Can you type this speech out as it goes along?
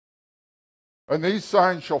And these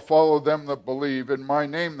signs shall follow them that believe. In my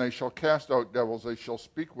name they shall cast out devils. They shall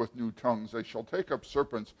speak with new tongues. They shall take up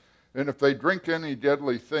serpents. And if they drink any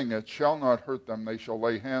deadly thing, it shall not hurt them. They shall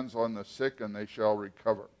lay hands on the sick, and they shall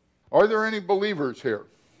recover. Are there any believers here?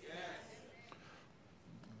 Yes.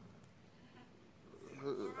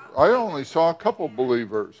 I only saw a couple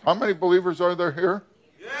believers. How many believers are there here?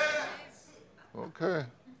 Yes. Okay.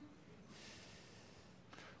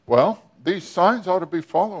 Well, these signs ought to be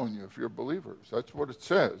following you if you're believers. That's what it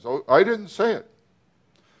says. Oh, I didn't say it.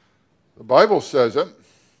 The Bible says it.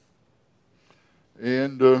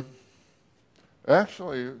 And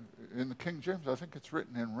actually, in the King James, I think it's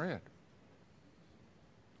written in red.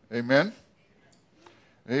 Amen?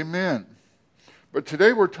 Amen. But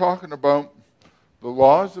today we're talking about the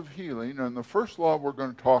laws of healing. And the first law we're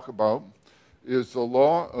going to talk about is the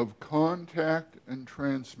law of contact and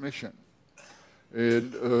transmission.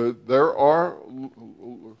 And there are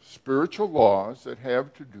spiritual laws that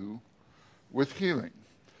have to do with healing.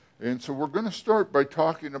 And so we're going to start by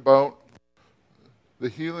talking about the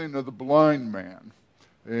healing of the blind man.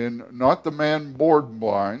 And not the man born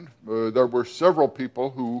blind. There were several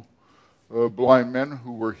people blind men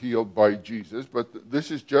who were healed by Jesus. But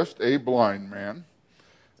this is just a blind man.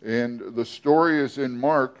 And the story is in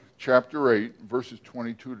Mark chapter 8, verses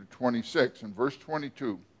 22 to 26. In verse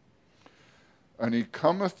 22, and he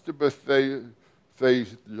cometh to Bethsaida,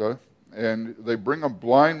 and they bring a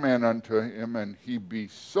blind man unto him, and he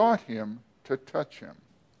besought him to touch him.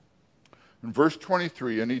 In verse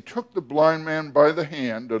 23, and he took the blind man by the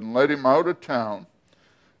hand and led him out of town.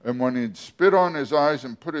 And when he had spit on his eyes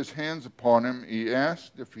and put his hands upon him, he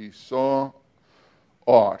asked if he saw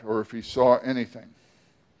aught, or if he saw anything.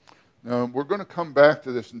 Now, we're going to come back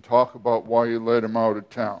to this and talk about why he led him out of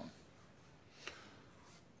town.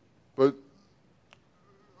 But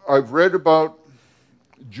I've read about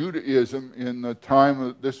Judaism in the time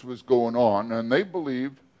that this was going on, and they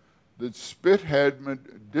believed that spit had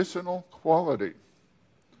medicinal quality.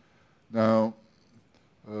 Now,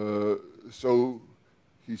 so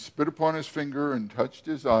he spit upon his finger and touched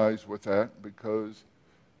his eyes with that because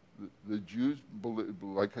the Jews,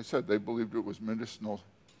 like I said, they believed it was medicinal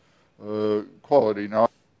quality. Now,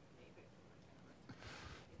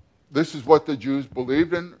 this is what the Jews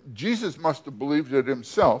believed, and Jesus must have believed it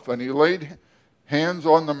himself, and he laid hands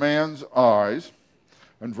on the man's eyes.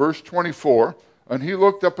 And verse 24, and he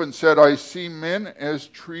looked up and said, I see men as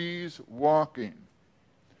trees walking.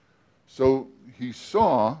 So he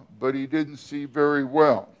saw, but he didn't see very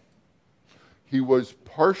well. He was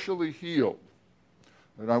partially healed.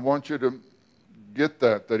 And I want you to get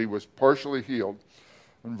that he was partially healed.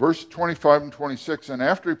 In verse 25 and 26, and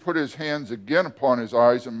after he put his hands again upon his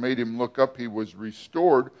eyes and made him look up, he was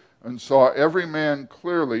restored and saw every man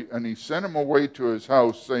clearly, and he sent him away to his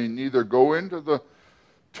house, saying, neither go into the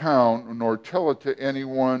town nor tell it to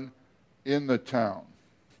anyone in the town.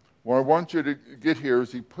 What I want you to get here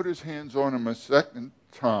is he put his hands on him a second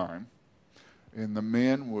time, and the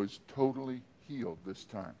man was totally healed this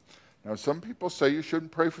time. Now, some people say you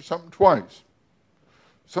shouldn't pray for something twice.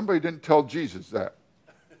 Somebody didn't tell Jesus that.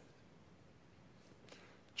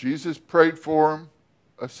 Jesus prayed for him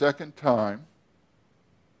a second time,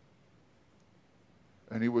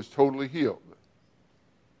 and he was totally healed.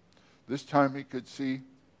 This time he could see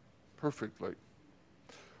perfectly.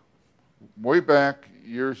 Way back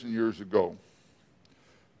years and years ago,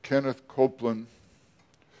 Kenneth Copeland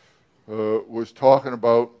was talking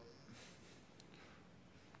about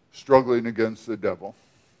struggling against the devil.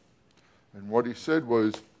 And what he said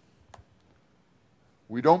was,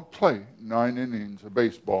 we don't play 9 innings of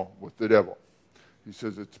baseball with the devil. He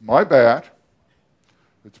says, it's my bat,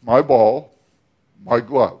 it's my ball, my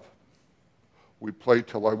glove. We play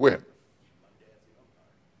till I win.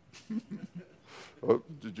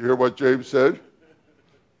 Did you hear what James said?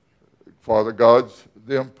 Father God's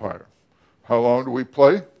the umpire. How long do we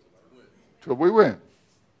play? Till we win.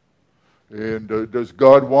 And does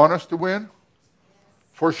God want us to win?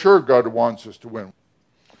 For sure God wants us to win.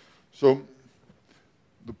 So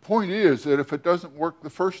the point is that if it doesn't work the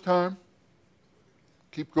first time,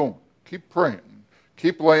 keep going. Keep praying.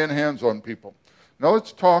 Keep laying hands on people. Now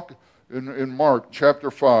let's talk in Mark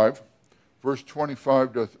chapter 5, verse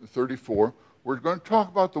 25 to 34. We're going to talk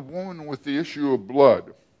about the woman with the issue of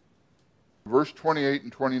blood. Verse 28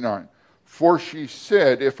 and 29. For she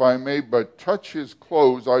said, if I may but touch his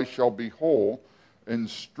clothes, I shall be whole. And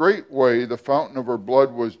straightway the fountain of her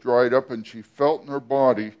blood was dried up, and she felt in her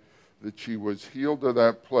body that she was healed of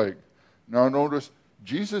that plague. Now notice,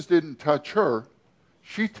 Jesus didn't touch her.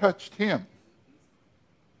 She touched him.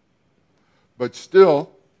 But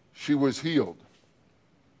still, she was healed.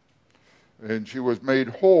 and she was made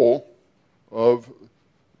whole of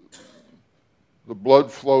the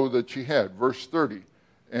blood flow that she had. Verse 30.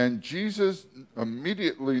 And Jesus,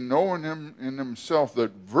 immediately knowing him in himself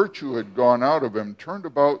that virtue had gone out of him, turned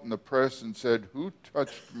about in the press and said, "Who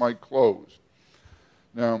touched my clothes?"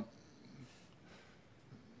 Now,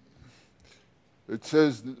 it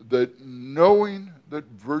says that knowing that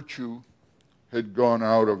virtue had gone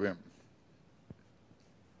out of him.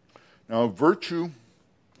 Now, virtue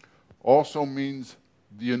also means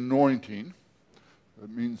the anointing. It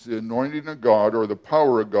means the anointing of God or the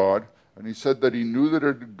power of God. And he said that he knew that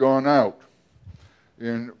it had gone out.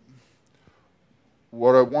 And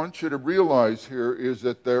what I want you to realize here is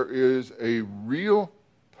that there is a real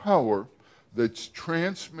power that's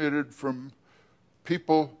transmitted from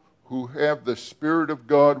people who have the Spirit of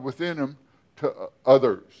God within them to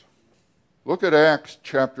others. Look at Acts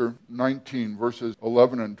chapter 19, verses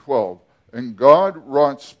 11 and 12. And God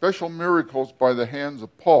wrought special miracles by the hands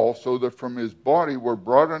of Paul, so that from his body were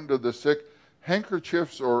brought unto the sick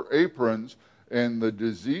handkerchiefs or aprons, and the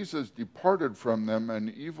diseases departed from them,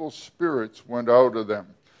 and evil spirits went out of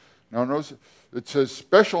them. Now notice it says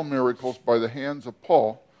special miracles by the hands of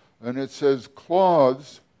Paul, and it says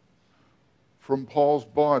cloths from Paul's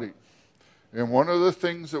body. And one of the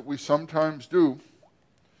things that we sometimes do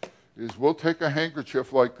is we'll take a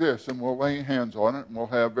handkerchief like this and we'll lay hands on it, and we'll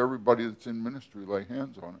have everybody that's in ministry lay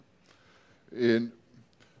hands on it. And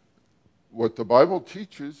what the Bible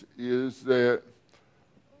teaches is that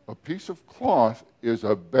a piece of cloth is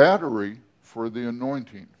a battery for the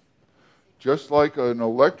anointing. Just like an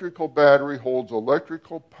electrical battery holds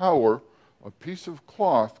electrical power, a piece of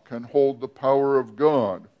cloth can hold the power of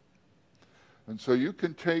God. And so you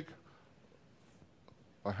can take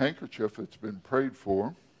a handkerchief that's been prayed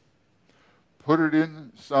for, put it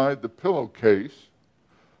inside the pillowcase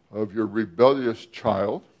of your rebellious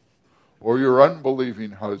child or your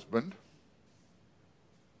unbelieving husband,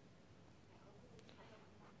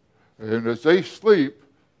 and as they sleep,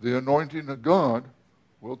 the anointing of God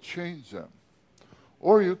will change them.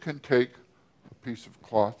 Or you can take a piece of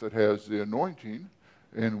cloth that has the anointing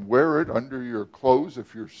and wear it under your clothes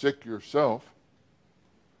if you're sick yourself,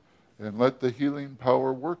 and let the healing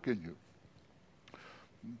power work in you.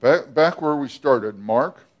 Back where we started,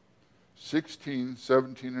 Mark 16,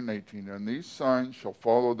 17, and 18. And these signs shall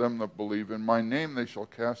follow them that believe. In my name they shall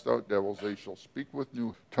cast out devils. They shall speak with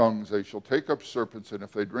new tongues. They shall take up serpents. And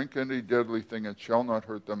if they drink any deadly thing, it shall not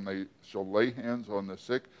hurt them. They shall lay hands on the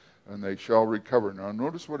sick, and they shall recover. Now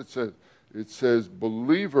notice what it says. It says,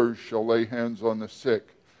 believers shall lay hands on the sick.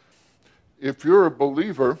 If you're a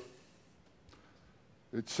believer,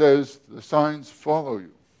 it says the signs follow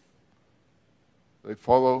you. They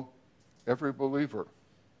follow every believer.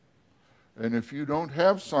 And if you don't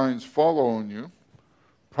have signs following you,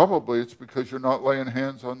 probably it's because you're not laying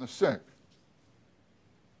hands on the sick.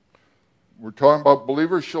 We're talking about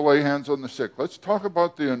believers shall lay hands on the sick. Let's talk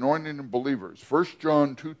about the anointing of believers. 1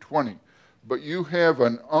 John 2:20. But you have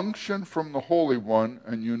an unction from the Holy One,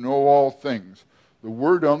 and you know all things. The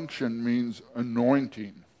word unction means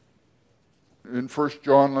anointing. In 1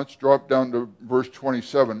 John, let's drop down to verse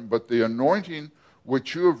 27. But the anointing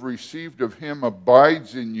which you have received of him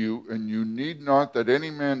abides in you, and you need not that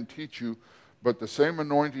any man teach you, but the same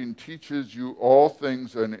anointing teaches you all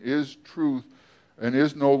things, and is truth, and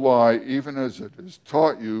is no lie, even as it is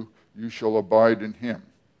taught you, you shall abide in him.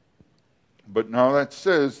 But now that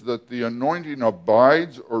says that the anointing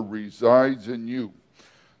abides or resides in you.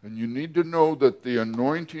 And you need to know that the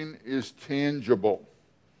anointing is tangible.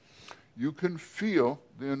 You can feel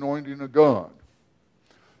the anointing of God.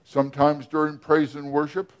 Sometimes during praise and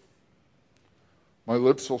worship, my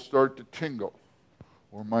lips will start to tingle,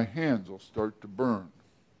 or my hands will start to burn,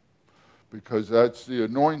 because that's the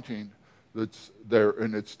anointing that's there,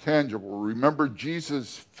 and it's tangible. Remember,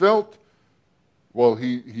 Jesus felt,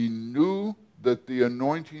 he knew that the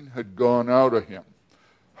anointing had gone out of him.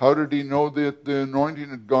 How did he know that the anointing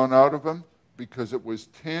had gone out of him? Because it was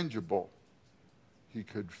tangible. He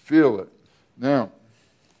could feel it. Now,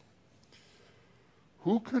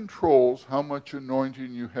 who controls how much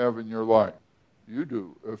anointing you have in your life? You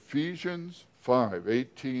do. Ephesians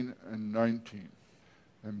 5:18 and 19.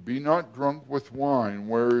 And be not drunk with wine,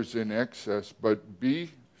 where is in excess, but be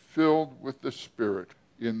filled with the Spirit.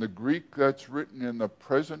 In the Greek, that's written in the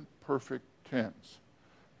present perfect tense.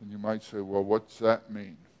 And you might say, well, what's that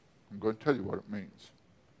mean? I'm going to tell you what it means.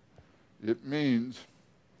 It means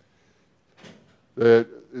that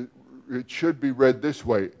it should be read this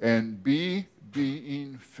way, and be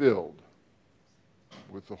being filled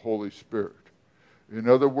with the Holy Spirit. In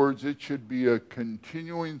other words, it should be a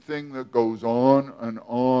continuing thing that goes on and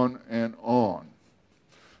on and on.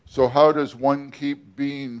 So how does one keep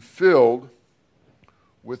being filled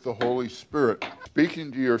with the Holy Spirit?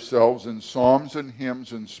 Speaking to yourselves in psalms and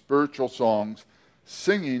hymns and spiritual songs,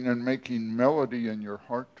 singing and making melody in your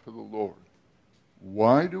heart to the Lord.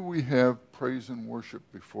 Why do we have praise and worship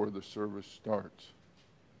before the service starts?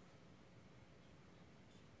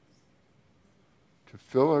 To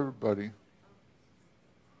fill everybody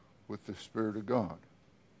with the Spirit of God.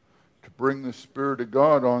 To bring the Spirit of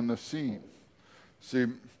God on the scene. See,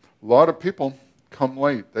 a lot of people come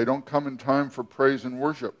late. They don't come in time for praise and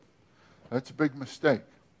worship. That's a big mistake.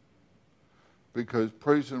 Because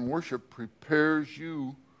praise and worship prepares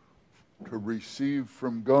you to receive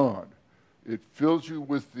from God. It fills you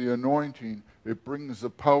with the anointing. It brings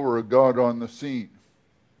the power of God on the scene.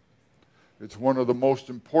 It's one of the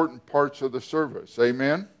most important parts of the service.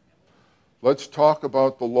 Amen? Let's talk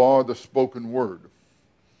about the law of the spoken word.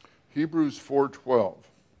 Hebrews 4:12.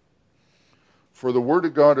 For the word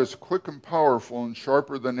of God is quick and powerful and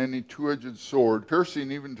sharper than any two-edged sword,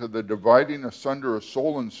 piercing even to the dividing asunder of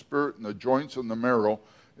soul and spirit and the joints and the marrow,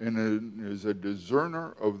 and it is a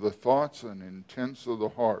discerner of the thoughts and intents of the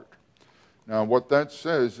heart. Now what that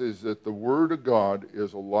says is that the word of God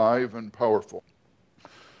is alive and powerful.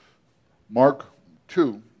 Mark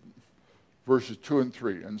 2, verses 2 and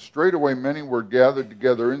 3. And straightway many were gathered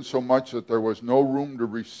together, insomuch that there was no room to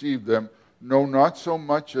receive them, no, not so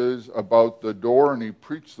much as about the door, and he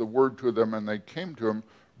preached the word to them, and they came to him,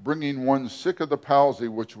 bringing one sick of the palsy,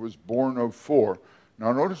 which was born of 4.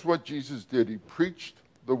 Now notice what Jesus did. He preached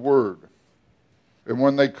the word. And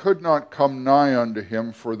when they could not come nigh unto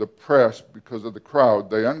him for the press, because of the crowd,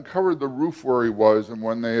 they uncovered the roof where he was, and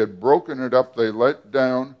when they had broken it up, they let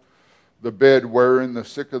down the bed wherein the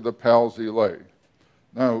sick of the palsy lay.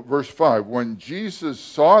 Now, verse 5, when Jesus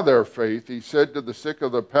saw their faith, he said to the sick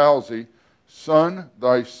of the palsy, Son,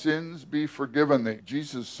 thy sins be forgiven thee.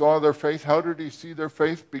 Jesus saw their faith. How did he see their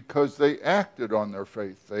faith? Because they acted on their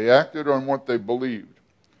faith. They acted on what they believed.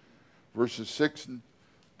 Verses 6 and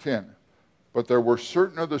 10. But there were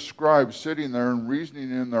certain of the scribes sitting there and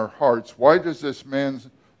reasoning in their hearts, why does this man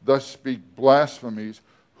thus speak blasphemies?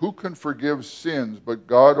 Who can forgive sins but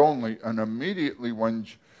God only? And immediately when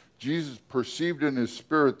Jesus perceived in his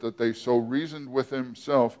spirit that they so reasoned with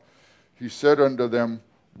himself, he said unto them,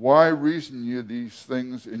 Why reason ye these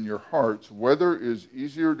things in your hearts? Whether it is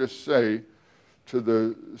easier to say to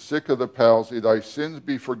the sick of the palsy, Thy sins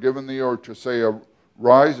be forgiven thee, or to say,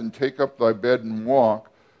 Arise and take up thy bed and walk,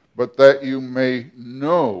 but that you may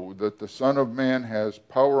know that the Son of Man has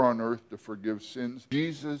power on earth to forgive sins.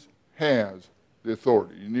 Jesus has the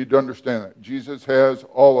authority. You need to understand that. Jesus has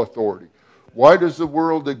all authority. Why does the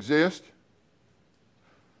world exist?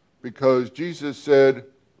 Because Jesus said,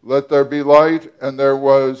 let there be light, and there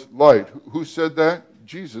was light. Who said that?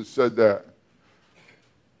 Jesus said that.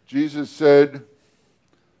 Jesus said,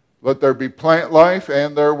 let there be plant life,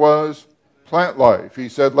 and there was plant life. He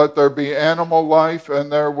said, let there be animal life,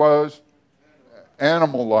 and there was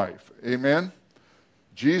animal life. Amen?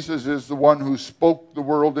 Jesus is the one who spoke the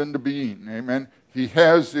world into being. Amen? He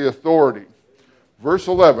has the authority. Verse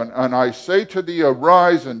 11, and I say to thee,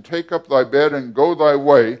 arise and take up thy bed and go thy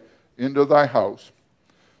way into thy house.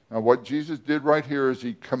 Now what Jesus did right here is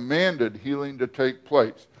he commanded healing to take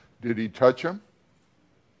place. Did he touch him?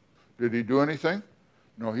 Did he do anything?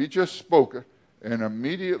 No, he just spoke it. And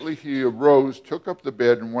immediately he arose, took up the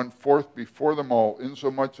bed, and went forth before them all,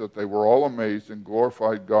 insomuch that they were all amazed and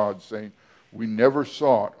glorified God, saying, we never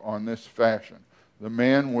saw it on this fashion. The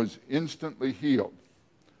man was instantly healed.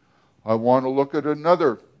 I want to look at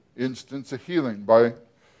another instance of healing by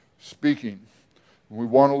speaking. We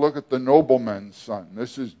want to look at the nobleman's son.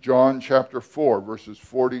 This is John chapter 4, verses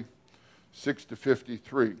 46 to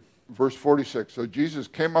 53. Verse 46, so Jesus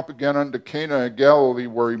came up again unto Cana of Galilee,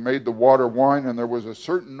 where he made the water wine, and there was a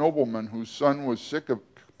certain nobleman whose son was sick of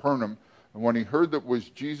Capernaum. And when he heard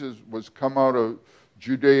that Jesus was come out of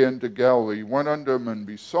Judea into Galilee, he went unto him and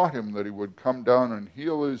besought him that he would come down and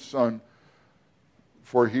heal his son,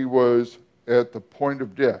 for he was at the point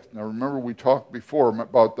of death. Now remember, we talked before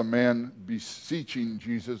about the man beseeching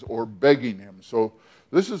Jesus or begging him. So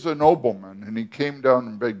this is a nobleman, and he came down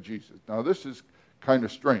and begged Jesus. Now this is kind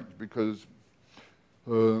of strange, because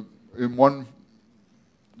in one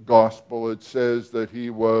gospel it says that he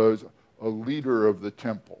was a leader of the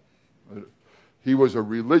temple. He was a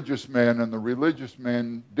religious man, and the religious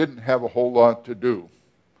man didn't have a whole lot to do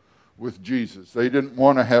with Jesus. They didn't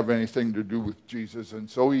want to have anything to do with Jesus, and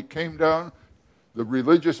so he came down, the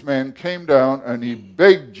religious man came down, and he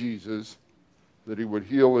begged Jesus that he would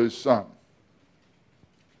heal his son.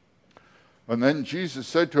 And then Jesus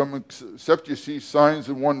said to him, except you see signs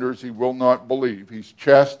and wonders, he will not believe. He's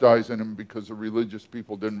chastising him because the religious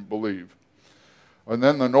people didn't believe. And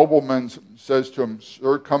then the nobleman says to him,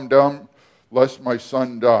 Sir, come down, lest my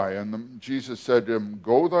son die. And Jesus said to him,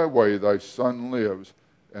 Go thy way, thy son lives.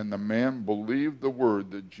 And the man believed the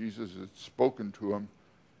word that Jesus had spoken to him,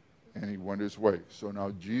 and he went his way. So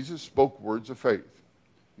now Jesus spoke words of faith.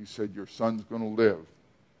 He said, your son's going to live.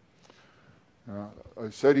 I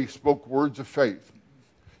said he spoke words of faith.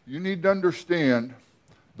 You need to understand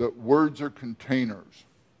that words are containers.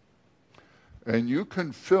 And you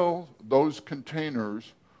can fill those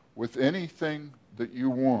containers with anything that you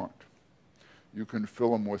want. You can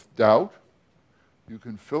fill them with doubt. You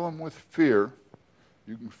can fill them with fear.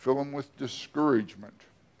 You can fill them with discouragement.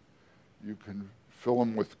 You can fill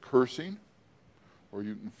them with cursing. Or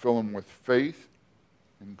you can fill them with faith,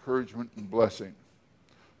 encouragement, and blessing.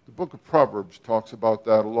 The book of Proverbs talks about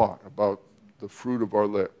that a lot, about the fruit of our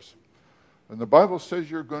lips. And the Bible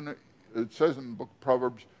says it says in the book of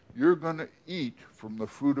Proverbs, you're going to eat from the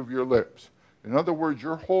fruit of your lips. In other words,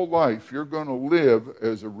 your whole life, you're going to live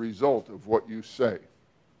as a result of what you say.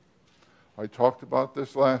 I talked about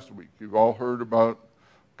this last week. You've all heard about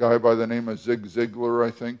a guy by the name of Zig Ziglar,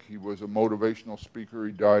 I think. He was a motivational speaker.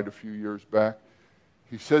 He died a few years back.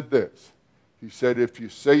 He said this. He said, if you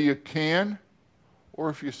say you can, or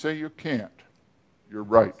if you say you can't, you're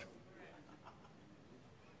right.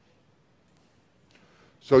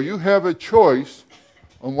 So you have a choice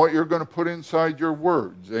on what you're going to put inside your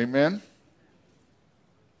words. Amen?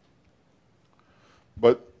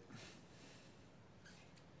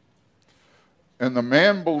 And the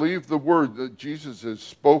man believed the word that Jesus had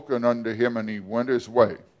spoken unto him, and he went his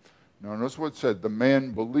way. Now notice what it said. The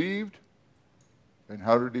man believed, and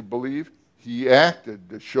how did he believe? He acted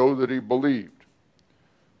to show that he believed.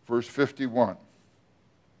 Verse 51.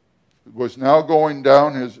 It was now going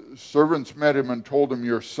down, his servants met him and told him,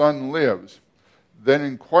 your son lives. Then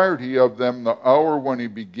inquired he of them the hour when he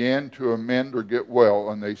began to amend or get well.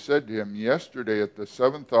 And they said to him, yesterday at the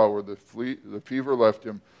 7th hour the fever left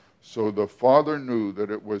him. So the father knew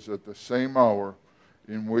that it was at the same hour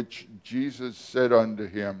in which Jesus said unto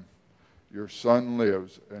him, your son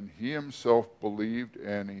lives. And he himself believed,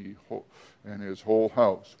 and his whole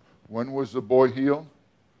house. When was the boy healed?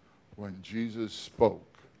 When Jesus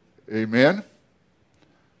spoke. Amen?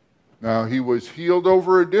 Now, he was healed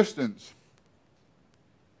over a distance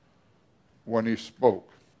when he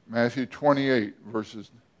spoke. Matthew 28,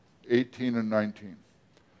 verses 18 and 19.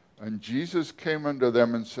 And Jesus came unto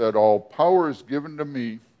them and said, all power is given to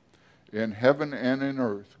me in heaven and in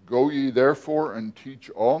earth. Go ye therefore and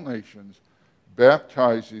teach all nations,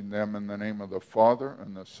 baptizing them in the name of the Father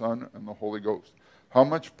and the Son and the Holy Ghost. How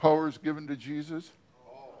much power is given to Jesus?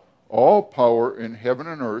 All power in heaven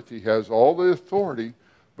and earth. He has all the authority.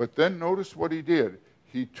 But then notice what he did.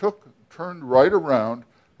 He turned right around,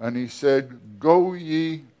 and he said, go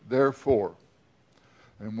ye therefore.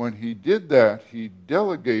 And when he did that, he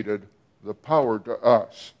delegated the power to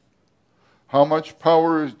us. How much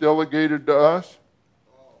power is delegated to us?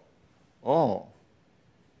 All.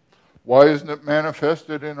 Why isn't it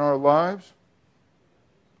manifested in our lives?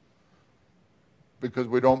 Because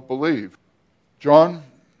we don't believe. John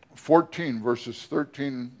 14, verses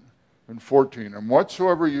 13 and 14. And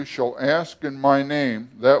whatsoever you shall ask in my name,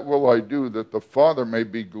 that will I do, that the Father may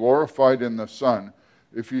be glorified in the Son.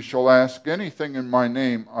 If you shall ask anything in my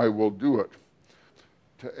name, I will do it.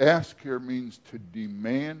 To ask here means to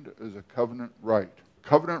demand as a covenant right.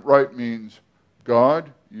 Covenant right means,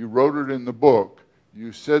 God, you wrote it in the book.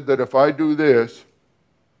 You said that if I do this,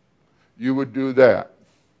 you would do that.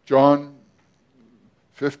 John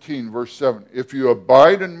 15, verse 7. If you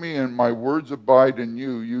abide in me and my words abide in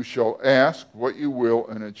you, you shall ask what you will,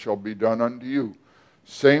 and it shall be done unto you.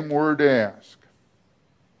 Same word, ask.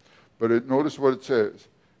 But notice what it says.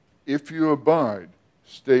 If you abide,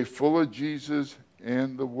 stay full of Jesus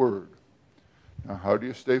and the Word. Now, how do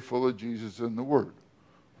you stay full of Jesus and the Word?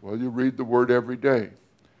 Well, you read the Word every day.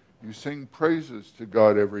 You sing praises to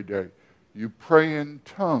God every day. You pray in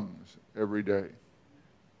tongues every day.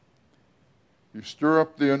 You stir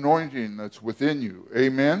up the anointing that's within you.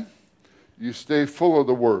 Amen? You stay full of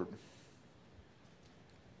the Word.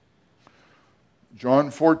 John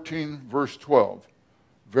 14, verse 12.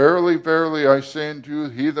 Verily, verily, I say unto you,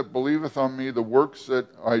 he that believeth on me, the works that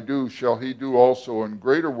I do shall he do also, and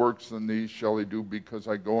greater works than these shall he do, because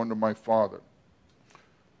I go unto my Father.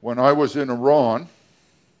 When I was in Iran,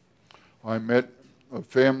 I met a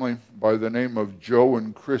family by the name of Joe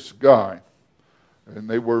and Chris Guy, and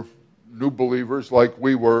they were new believers like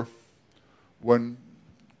we were when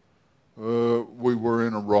we were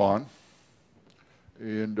in Iran.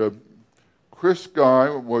 And Chris Guy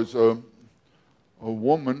was a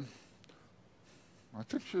woman. I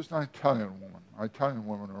think she was an Italian woman. Italian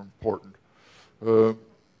women are important.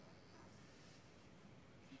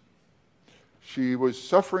 She was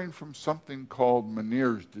suffering from something called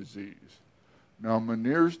Meniere's disease. Now,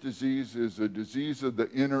 Meniere's disease is a disease of the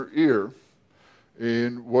inner ear.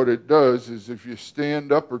 And what it does is if you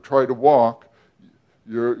stand up or try to walk,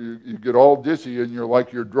 you get all dizzy and you're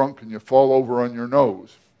like you're drunk and you fall over on your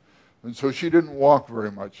nose. And so she didn't walk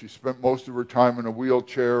very much. She spent most of her time in a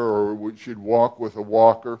wheelchair, or she'd walk with a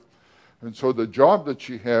walker. And so the job that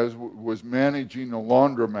she has was managing a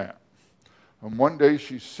laundromat. And one day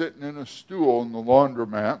she's sitting in a stool in the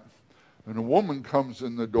laundromat, and a woman comes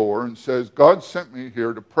in the door and says, "God sent me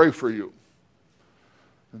here to pray for you."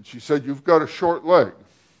 And she said, "You've got a short leg."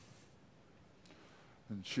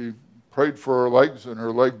 And she prayed for her legs, and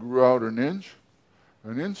her leg grew out an inch.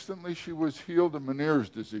 And instantly she was healed of Meniere's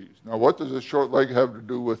disease. Now, what does a short leg have to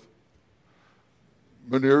do with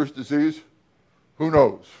Meniere's disease? Who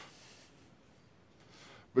knows?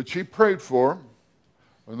 But she prayed for him,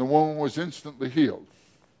 and the woman was instantly healed.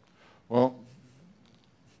 Well,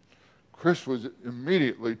 Chris was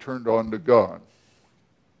immediately turned on to God.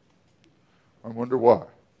 I wonder why.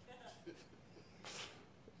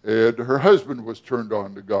 And her husband was turned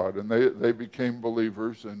on to God, and they became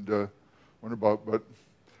believers and went about. But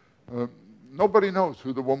nobody knows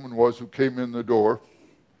who the woman was who came in the door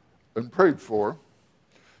and prayed for her.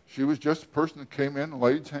 She was just a person that came in,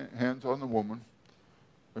 laid hands on the woman,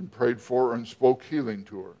 and prayed for her and spoke healing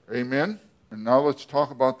to her. Amen? And now let's talk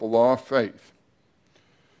about the law of faith.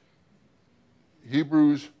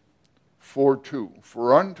 Hebrews 4:2.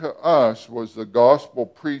 For unto us was the gospel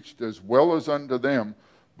preached as well as unto them,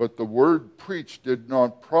 but the word preached did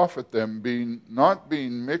not profit them, not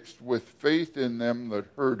being mixed with faith in them that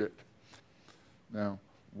heard it. Now,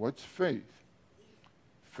 what's faith?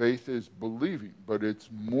 Faith is believing, but it's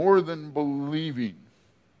more than believing.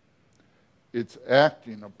 It's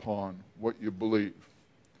acting upon what you believe.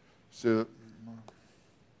 So,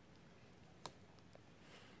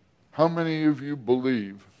 how many of you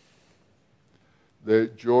believe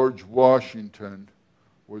that George Washington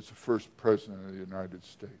was the first president of the United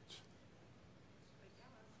States?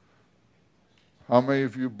 How many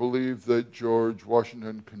of you believe that George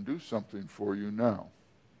Washington can do something for you now?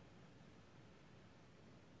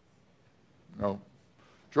 No.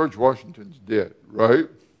 George Washington's dead, right?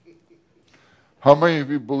 How many of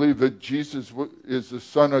you believe that Jesus is the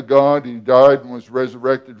Son of God? He died and was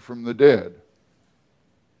resurrected from the dead.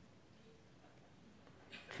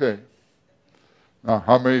 Okay. Now,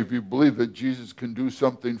 how many of you believe that Jesus can do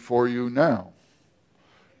something for you now?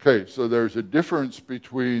 Okay, so there's a difference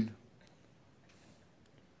between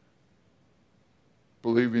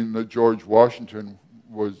believing that George Washington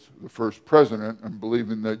was the first president and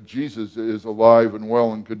believing that Jesus is alive and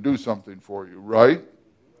well and could do something for you, right?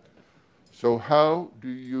 So how do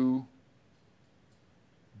you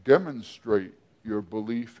demonstrate your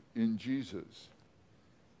belief in Jesus?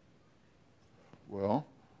 Well,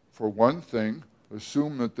 for one thing,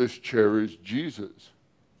 assume that this chair is Jesus.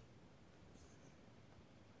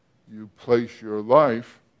 You place your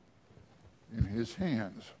life in his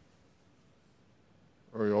hands.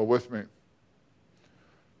 Are you all with me?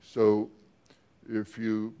 So if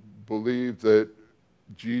you believe that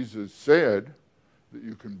Jesus said that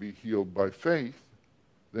you can be healed by faith,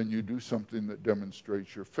 then you do something that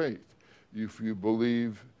demonstrates your faith. If you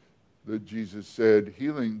believe that Jesus said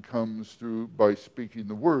healing comes through by speaking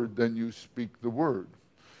the word, then you speak the word.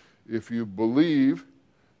 If you believe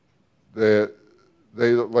that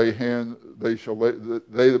they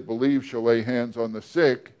that believe shall lay hands on the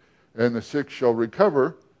sick, and the sick shall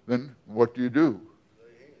recover, then what do?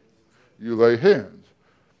 You lay hands.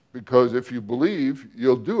 Because if you believe,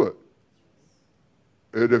 you'll do it.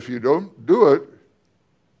 And if you don't do it,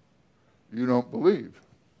 you don't believe.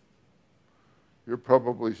 You're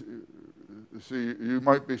probably, see, you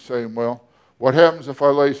might be saying, well, what happens if I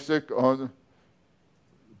lay sick on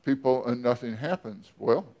people and nothing happens?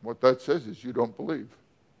 Well, what that says is you don't believe.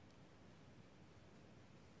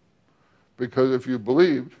 Because if you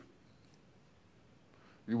believed,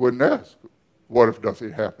 you wouldn't ask, what if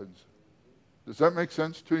nothing happens? Does that make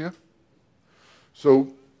sense to you?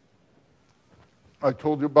 So, I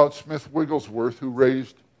told you about Smith Wigglesworth, who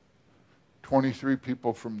raised 3 to 23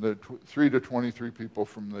 people from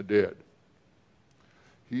the dead.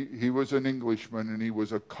 He was an Englishman, and he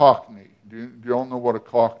was a Cockney. Do you all know what a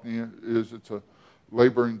Cockney is? It's a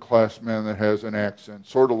laboring class man that has an accent,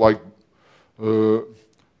 sort of like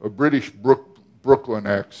a British Brooklyn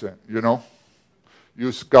accent, you know?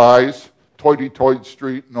 You skies hoity-toity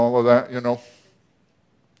street and all of that, you know.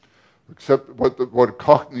 Except what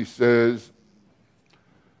Cockney says,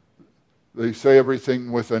 they say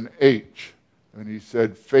everything with an H. And he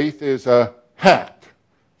said, faith is a hat.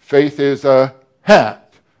 Faith is a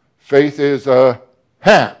hat. Faith is a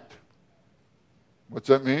hat. What's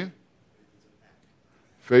that mean?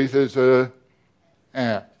 Faith is a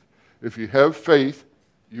act. If you have faith,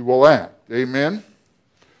 you will act. Amen?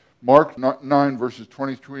 Mark 9, verses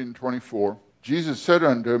 23 and 24. Jesus said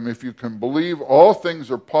unto him, if you can believe, all things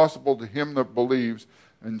are possible to him that believes.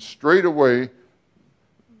 And straightway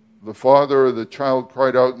the father of the child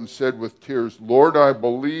cried out and said with tears, Lord, I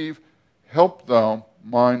believe, help thou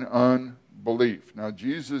mine unbelief. Now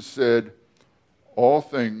Jesus said, all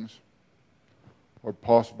things are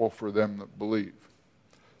possible for them that believe.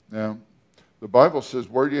 Now, the Bible says,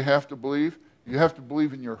 where do you have to believe? You have to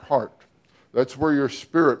believe in your heart. That's where your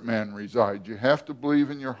spirit man resides. You have to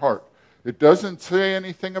believe in your heart. It doesn't say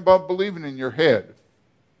anything about believing in your head.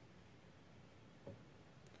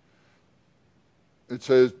 It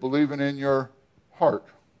says believing in your heart.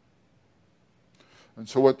 And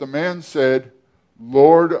so what the man said,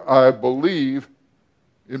 Lord, I believe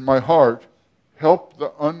in my heart. Help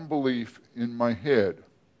the unbelief in my head.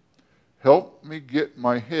 Help me get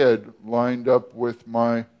my head lined up with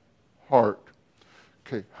my heart.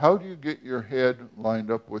 Okay, how do you get your head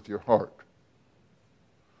lined up with your heart?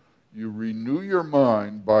 You renew your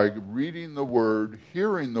mind by reading the Word,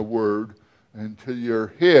 hearing the Word, until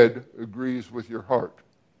your head agrees with your heart.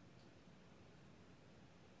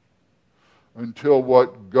 Until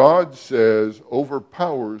what God says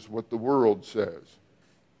overpowers what the world says.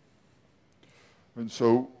 And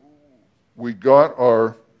so we got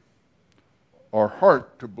our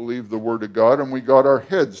heart to believe the Word of God, and we got our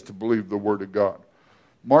heads to believe the Word of God.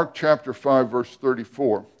 Mark chapter 5, verse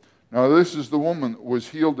 34. Now this is the woman that was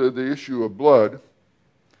healed of the issue of blood.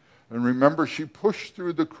 And remember, she pushed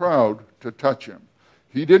through the crowd to touch him.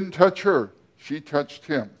 He didn't touch her. She touched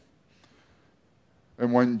him.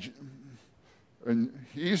 And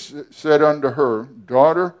he said unto her,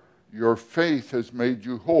 Daughter, your faith has made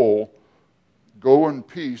you whole. Go in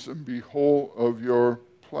peace and be whole of your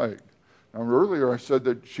plague. Now earlier I said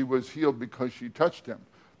that she was healed because she touched him.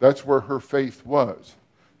 That's where her faith was.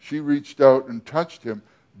 She reached out and touched him.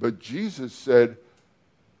 But Jesus said,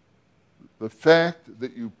 the fact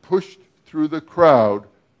that you pushed through the crowd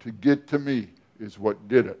to get to me is what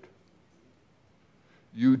did it.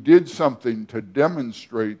 You did something to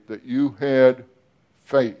demonstrate that you had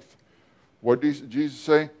faith. What did Jesus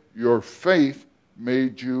say? Your faith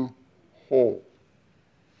made you whole.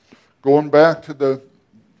 Going back to the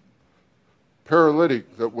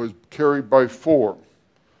paralytic that was carried by 4.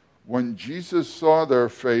 When Jesus saw their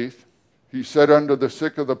faith, he said unto the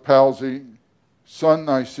sick of the palsy, Son,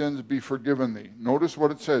 thy sins be forgiven thee. Notice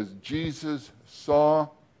what it says. Jesus saw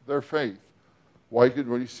their faith. Why could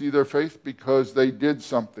we see their faith? Because they did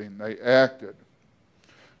something. They acted.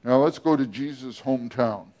 Now let's go to Jesus'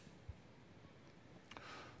 hometown.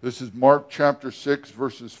 This is Mark chapter 6,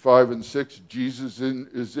 verses 5 and 6. Jesus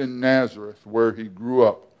is in Nazareth, where he grew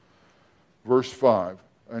up. Verse 5.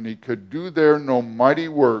 And he could do there no mighty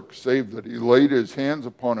work, save that he laid his hands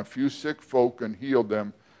upon a few sick folk and healed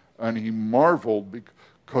them. And he marveled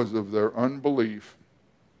because of their unbelief.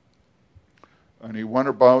 And he went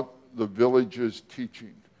about the villages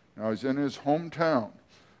teaching. Now he's in his hometown.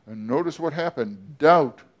 And notice what happened.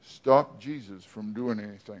 Doubt stopped Jesus from doing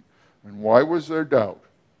anything. And why was there doubt?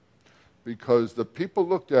 Because the people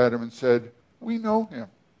looked at him and said, we know him.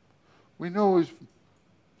 We know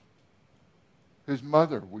his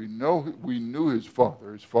mother. We knew his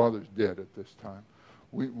father. His father's dead at this time.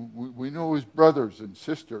 We know his brothers and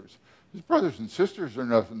sisters. His brothers and sisters are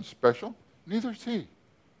nothing special. Neither is he.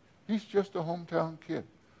 He's just a hometown kid.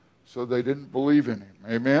 So they didn't believe in him.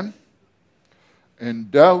 Amen?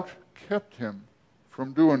 And doubt kept him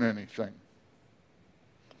from doing anything.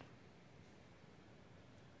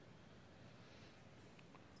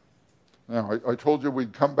 Now, I told you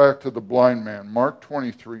we'd come back to the blind man. Mark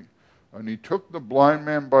 23. And he took the blind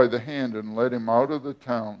man by the hand and led him out of the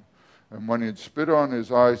town. And when he had spit on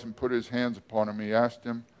his eyes and put his hands upon him, he asked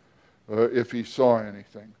him if he saw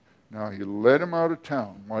anything. Now he led him out of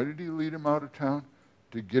town. Why did he lead him out of town?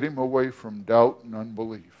 To get him away from doubt and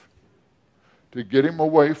unbelief. To get him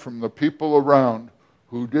away from the people around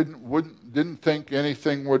who didn't think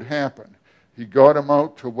anything would happen. He got him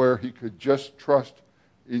out to where he could just trust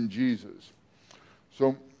in Jesus.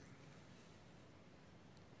 So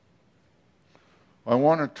I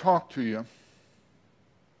want to talk to you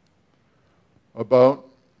about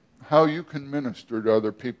how you can minister to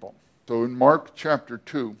other people. So in Mark chapter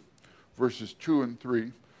 2, verses 2 and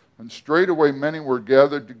 3. And straightway many were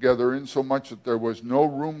gathered together, insomuch that there was no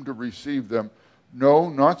room to receive them, no,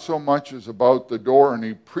 not so much as about the door. And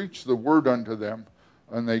he preached the word unto them.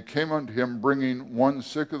 And they came unto him, bringing one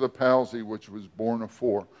sick of the palsy, which was borne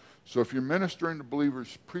afore. So if you're ministering to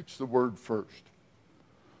believers, preach the word first.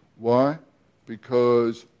 Why?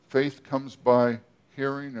 Because faith comes by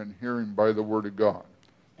hearing, and hearing by the word of God.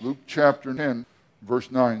 Luke chapter 10,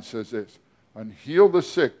 verse 9 says this, and heal the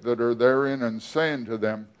sick that are therein, and say unto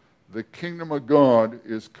them, the kingdom of God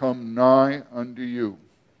is come nigh unto you.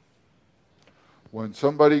 When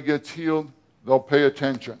somebody gets healed, they'll pay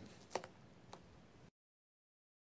attention.